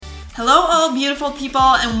Hello, all beautiful people,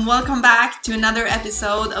 and welcome back to another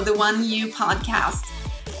episode of the One You podcast.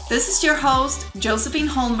 This is your host, Josephine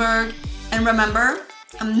Holmberg, and remember,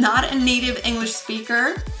 I'm not a native English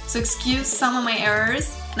speaker, so excuse some of my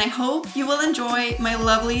errors, and I hope you will enjoy my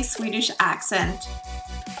lovely Swedish accent.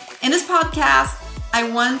 In this podcast, I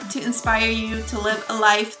want to inspire you to live a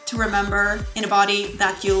life to remember in a body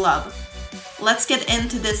that you love. Let's get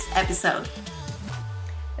into this episode.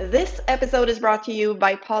 This episode is brought to you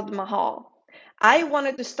by Pod Mahal. I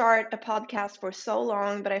wanted to start a podcast for so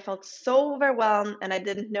long, but I felt so overwhelmed and I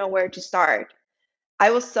didn't know where to start. I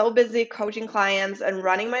was so busy coaching clients and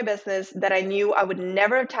running my business that I knew I would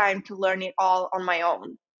never have time to learn it all on my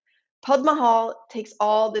own. Pod Mahal takes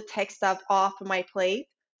all the tech stuff off my plate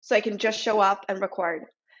so I can just show up and record.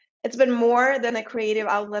 It's been more than a creative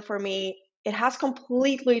outlet for me. It has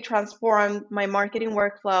completely transformed my marketing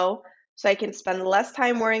workflow so I can spend less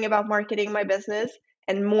time worrying about marketing my business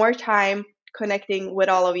and more time connecting with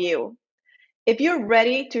all of you. If you're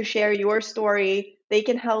ready to share your story, they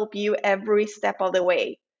can help you every step of the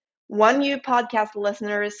way. One You podcast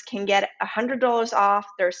listeners can get $100 off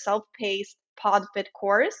their self-paced PodFit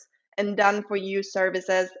course and done for you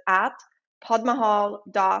services at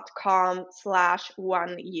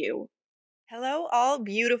podmahal.com/oneyou. Hello, all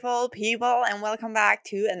beautiful people, and welcome back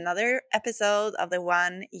to another episode of the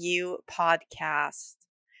One You podcast.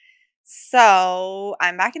 So,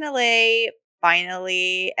 I'm back in LA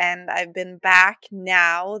finally, and I've been back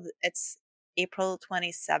now. It's April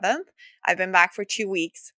 27th. I've been back for 2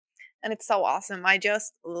 weeks, and it's so awesome. I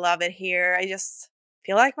just love it here. I just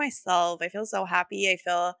feel like myself. I feel so happy. I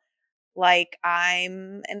feel like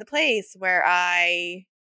I'm in the place where I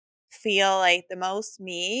feel like the most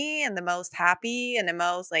me and the most happy and the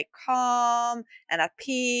most like calm and at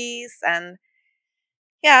peace. And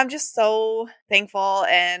yeah, I'm just so thankful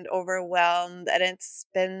and overwhelmed. And it's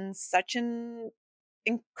been such an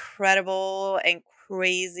incredible and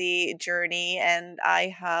crazy journey. And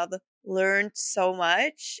I have learned so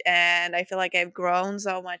much. And I feel like I've grown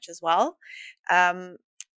so much as well. Um,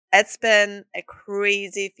 it's been a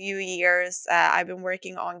crazy few years. I've been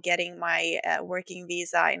working on getting my working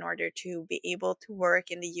visa in order to be able to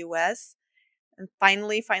work in the US. And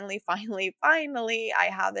finally, I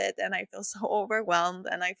have it. And I feel so overwhelmed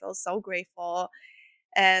and I feel so grateful.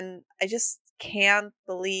 And I just can't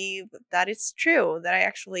believe that it's true that I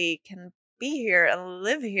actually can be here and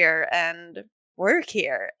live here and work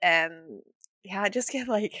here. And yeah, I just get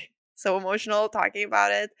like so emotional talking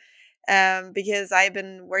about it. Because I've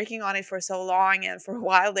been working on it for so long, and for a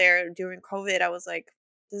while there during COVID, I was like,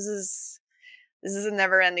 this is a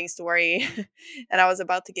never ending story. And I was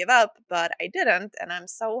about to give up, but I didn't. And I'm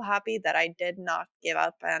so happy that I did not give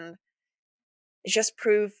up. And it just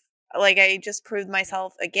proved, like, I just proved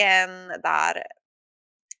myself again that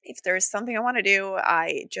if there's something I want to do,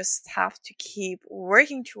 I just have to keep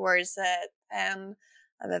working towards it. And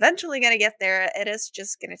I'm eventually going to get there. It is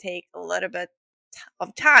just going to take a little bit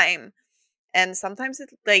of time. And sometimes it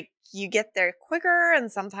like you get there quicker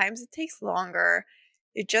and sometimes it takes longer.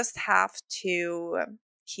 You just have to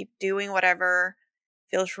keep doing whatever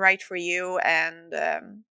feels right for you. And,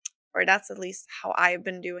 or that's at least how I've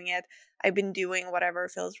been doing it. I've been doing whatever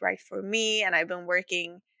feels right for me. And I've been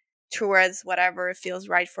working towards whatever feels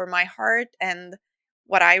right for my heart and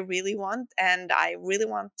what I really want. And I really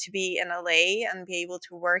want to be in LA and be able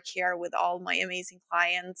to work here with all my amazing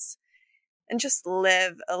clients and just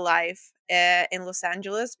live a life in Los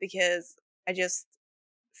Angeles because I just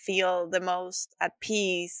feel the most at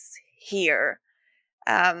peace here.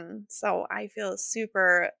 So I feel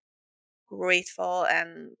super grateful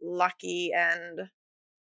and lucky and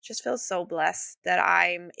just feel so blessed that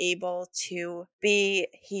I'm able to be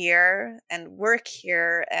here and work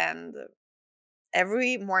here. And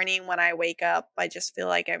every morning when I wake up, I just feel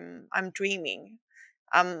like I'm dreaming.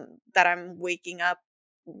 That I'm waking up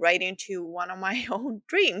right into one of my own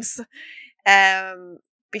dreams. Um,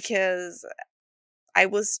 because I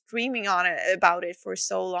was dreaming about it for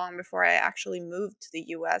so long before I actually moved to the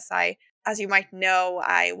US. As you might know,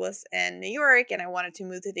 I was in New York and I wanted to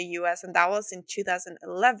move to the US, and that was in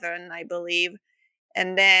 2011, I believe.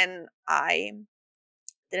 And then I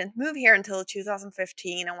didn't move here until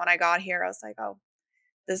 2015. And when I got here, I was like, oh,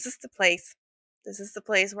 this is the place. This is the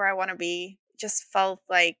place where I want to be. Just felt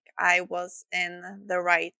like I was in the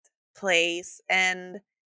right place. And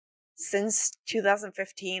since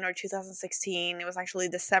 2015 or 2016, it was actually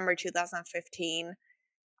December 2015,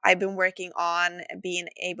 I've been working on being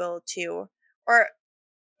able to, or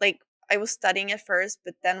like I was studying at first,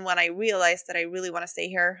 but then when I realized that I really want to stay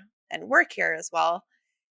here and work here as well,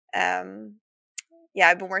 um, yeah,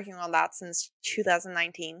 I've been working on that since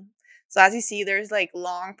 2019. So as you see, there's like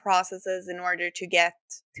long processes in order to get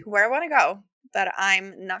to where I want to go. But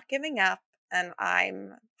I'm not giving up, and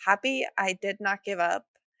I'm happy I did not give up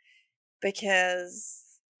because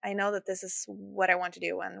I know that this is what I want to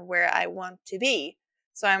do and where I want to be.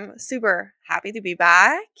 So I'm super happy to be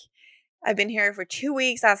back. I've been here for 2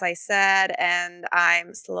 weeks, as I said, and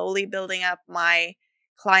I'm slowly building up my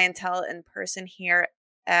clientele in person here.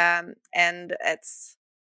 And it's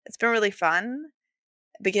been really fun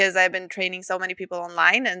because I've been training so many people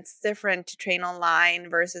online, and it's different to train online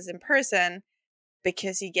versus in person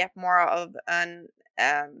because you get more of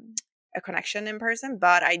a connection in person.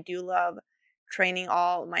 But I do love training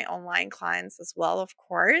all my online clients as well, of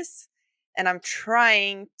course. And I'm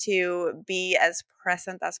trying to be as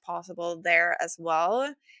present as possible there as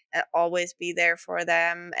well, and always be there for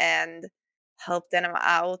them and help them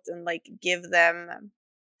out and like give them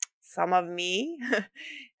some of me.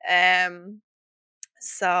 um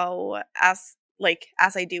so as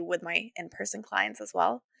I do with my in-person clients as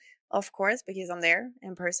well, of course, because I'm there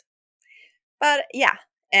in person. But yeah,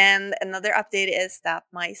 and another update is that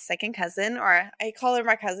my second cousin, or I call her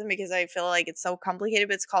my cousin because I feel like it's so complicated,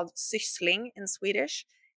 but it's called syssling in Swedish.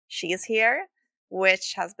 She is here,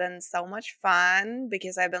 which has been so much fun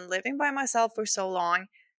because I've been living by myself for so long.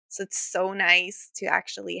 So it's so nice to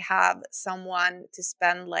actually have someone to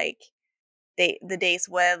spend like the days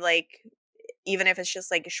with, like even if it's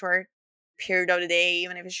just like a short period of the day,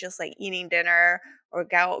 even if it's just like eating dinner or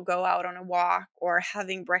go out on a walk or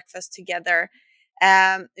having breakfast together.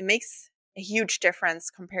 It makes a huge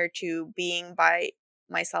difference compared to being by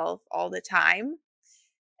myself all the time.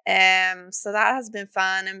 So that has been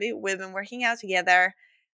fun, and we've been working out together.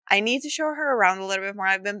 I need to show her around a little bit more.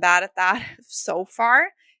 I've been bad at that so far,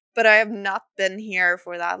 but I have not been here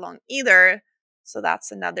for that long either. So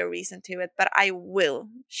that's another reason to it. But I will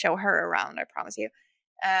show her around, I promise you.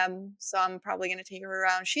 So I'm probably going to take her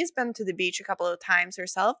around. She's been to the beach a couple of times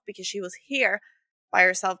herself because she was here by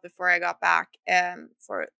herself before I got back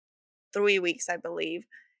for 3 weeks, I believe.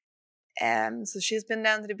 So she's been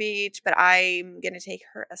down to the beach, but I'm going to take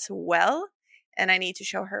her as well. And I need to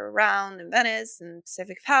show her around in Venice and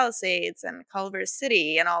Pacific Palisades and Culver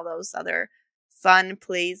City and all those other fun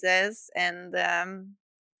places. And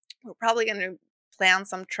we're probably going to plan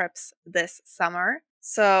some trips this summer.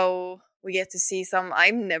 So we get to see some.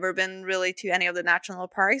 I've never been really to any of the national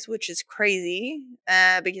parks, which is crazy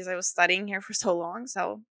because I was studying here for so long.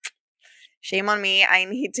 So shame on me. I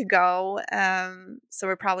need to go. So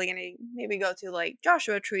we're probably going to maybe go to like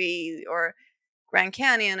Joshua Tree or Grand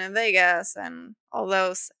Canyon in Vegas and all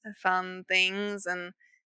those fun things, and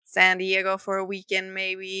San Diego for a weekend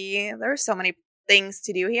maybe. There's so many things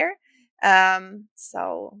to do here.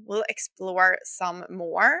 So we'll explore some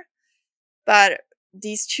more. But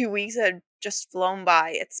these 2 weeks have just flown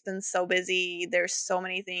by. It's been so busy. There's so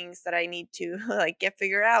many things that I need to like get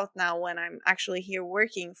figured out now when I'm actually here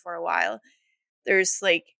working for a while. There's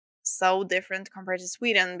like so different compared to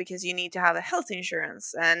Sweden because you need to have a health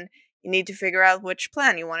insurance and you need to figure out which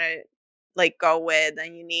plan you want to like go with,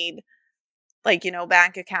 and you need like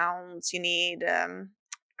bank accounts, you need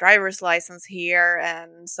driver's license here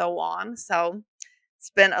and so on. So it's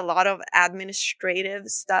been a lot of administrative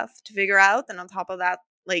stuff to figure out, and on top of that,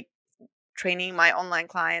 like training my online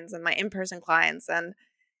clients and my in-person clients and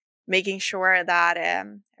making sure that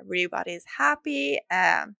everybody is happy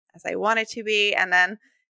as I want it to be, and then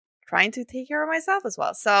trying to take care of myself as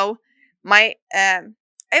well. So my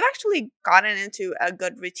I've actually gotten into a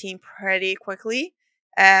good routine pretty quickly.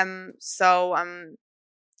 So I'm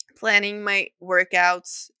planning my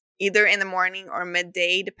workouts either in the morning or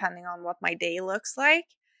midday, depending on what my day looks like.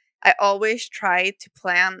 I always try to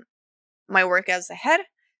plan my workouts ahead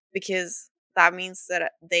because that means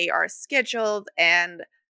that they are scheduled and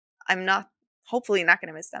I'm hopefully not going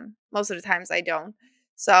to miss them. Most of the times I don't.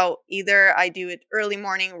 So either I do it early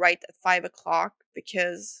morning right at 5 o'clock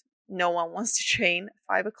because no one wants to train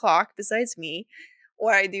at 5 o'clock besides me,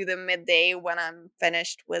 or I do them midday when I'm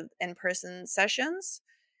finished with in-person sessions.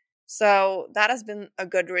 So that has been a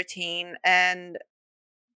good routine. And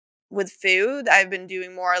with food, I've been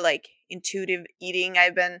doing more like intuitive eating.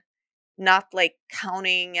 I've been not like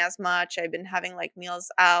counting as much. I've been having like meals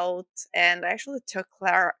out, and I actually took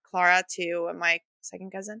Clara to my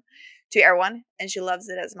second cousin to Erewhon, and she loves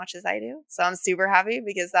it as much as I do. So I'm super happy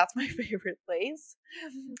because that's my favorite place.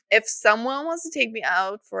 If someone wants to take me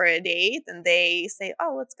out for a date and they say,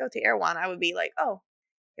 "Oh, let's go to Erewhon," I would be like, "Oh,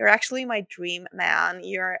 you're actually my dream man.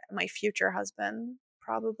 You're my future husband,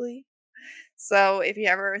 probably." So if you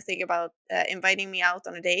ever think about inviting me out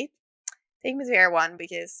on a date, take me to Erewhon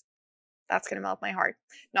because That's going to melt my heart.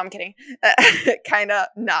 No, I'm kidding. Kind of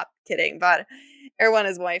not kidding, but Erewhon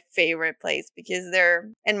is my favorite place because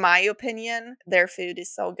in my opinion, their food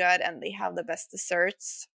is so good and they have the best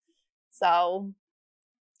desserts. So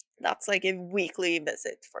that's like a weekly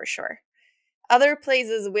visit for sure. Other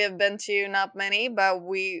places we have been to, not many, but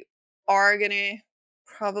we are going to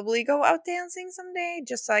probably go out dancing someday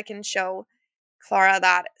just so I can show Clara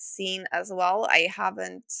that scene as well. I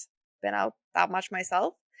haven't been out that much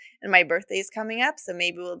myself, and my birthday is coming up, so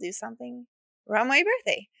maybe we'll do something around my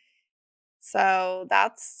birthday. So I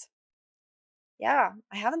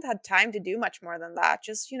haven't had time to do much more than that.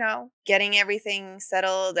 Just, getting everything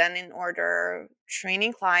settled and in order,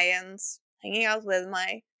 training clients, hanging out with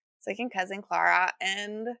my second cousin Clara,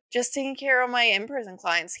 and just taking care of my in-person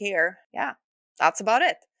clients here. Yeah, that's about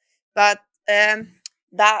it. But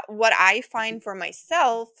what I find for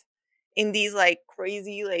myself in these like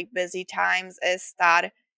crazy, like busy times is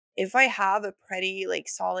that if I have a pretty like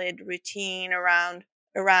solid routine around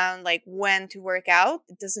like when to work out,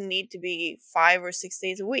 it doesn't need to be 5 or 6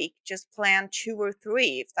 days a week. Just plan 2 or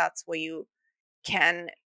 3 if that's what you can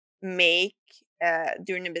make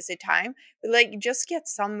during a busy time. But like just get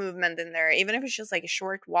some movement in there, even if it's just like a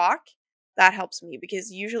short walk. That helps me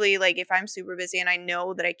because usually like if I'm super busy and I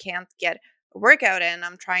know that I can't get a workout in,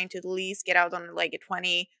 I'm trying to at least get out on like a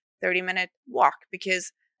 20-30 minute walk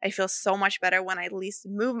because I feel so much better when I at least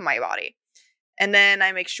move my body. And then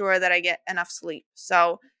I make sure that I get enough sleep.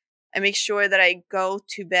 So I make sure that I go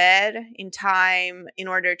to bed in time in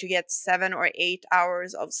order to get 7 or 8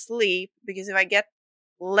 hours of sleep. Because if I get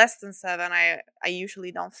less than 7, I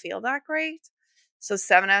usually don't feel that great. So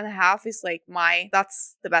 7.5 is like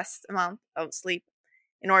that's the best amount of sleep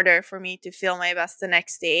in order for me to feel my best the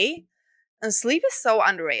next day. And sleep is so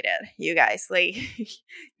underrated, you guys. Like,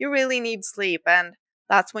 you really need sleep, and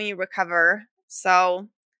that's when you recover. So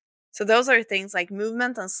those are things like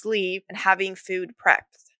movement and sleep and having food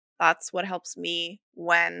prepped. That's what helps me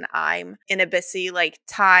when I'm in a busy like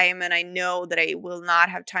time and I know that I will not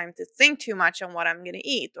have time to think too much on what I'm going to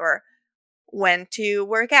eat or when to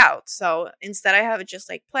work out. So instead I have it just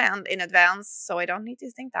like planned in advance so I don't need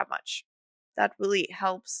to think that much. That really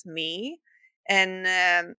helps me.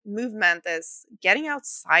 And movement is getting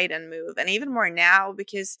outside and move. And even more now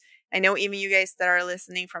because I know even you guys that are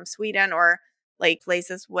listening from Sweden or like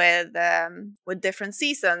places with different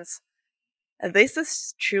seasons, this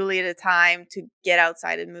is truly the time to get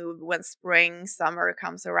outside and move when spring, summer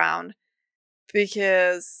comes around,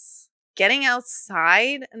 because getting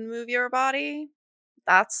outside and move your body,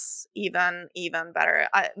 that's even better.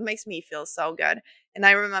 It makes me feel so good. And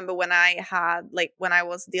I remember when I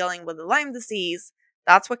was dealing with the Lyme disease,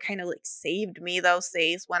 that's what kind of like saved me those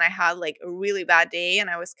days when I had like a really bad day and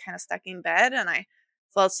I was kind of stuck in bed and I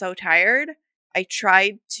felt so tired. I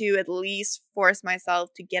tried to at least force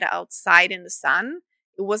myself to get outside in the sun.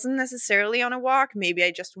 It wasn't necessarily on a walk. Maybe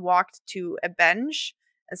I just walked to a bench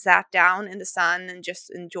and sat down in the sun and just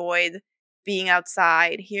enjoyed being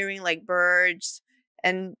outside, hearing like birds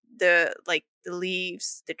and the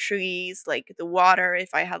leaves, the trees, like the water,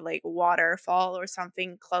 if I had like a waterfall or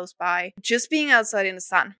something close by. Just being outside in the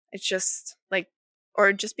sun. It's just like,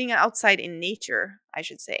 or just being outside in nature, I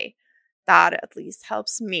should say. That at least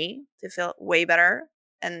helps me to feel way better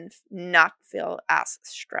and not feel as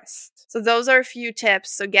stressed. So those are a few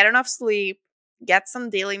tips. So get enough sleep, get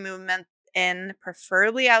some daily movement in,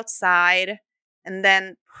 preferably outside, and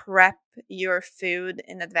then prep your food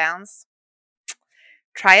in advance.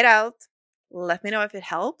 Try it out. Let me know if it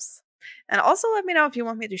helps. And also let me know if you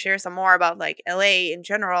want me to share some more about like LA in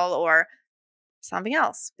general or something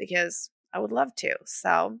else, because I would love to.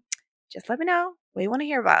 So just let me know what you want to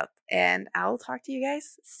hear about, and I'll talk to you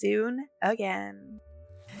guys soon again.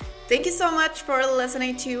 Thank you so much for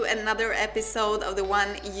listening to another episode of the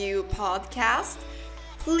One You podcast.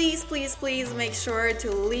 Please, please, please make sure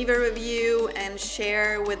to leave a review and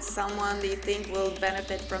share with someone that you think will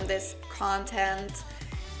benefit from this content.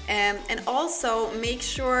 And also make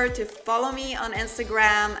sure to follow me on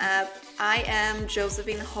Instagram at I am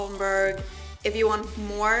Josephine Holmberg if you want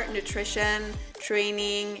more nutrition,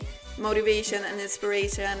 training, motivation and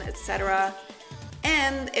inspiration, etc.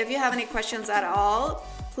 And if you have any questions at all,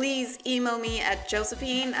 please email me at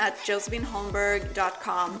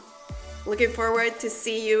josephine@josephineholmberg.com. Looking forward to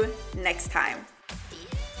see you next time.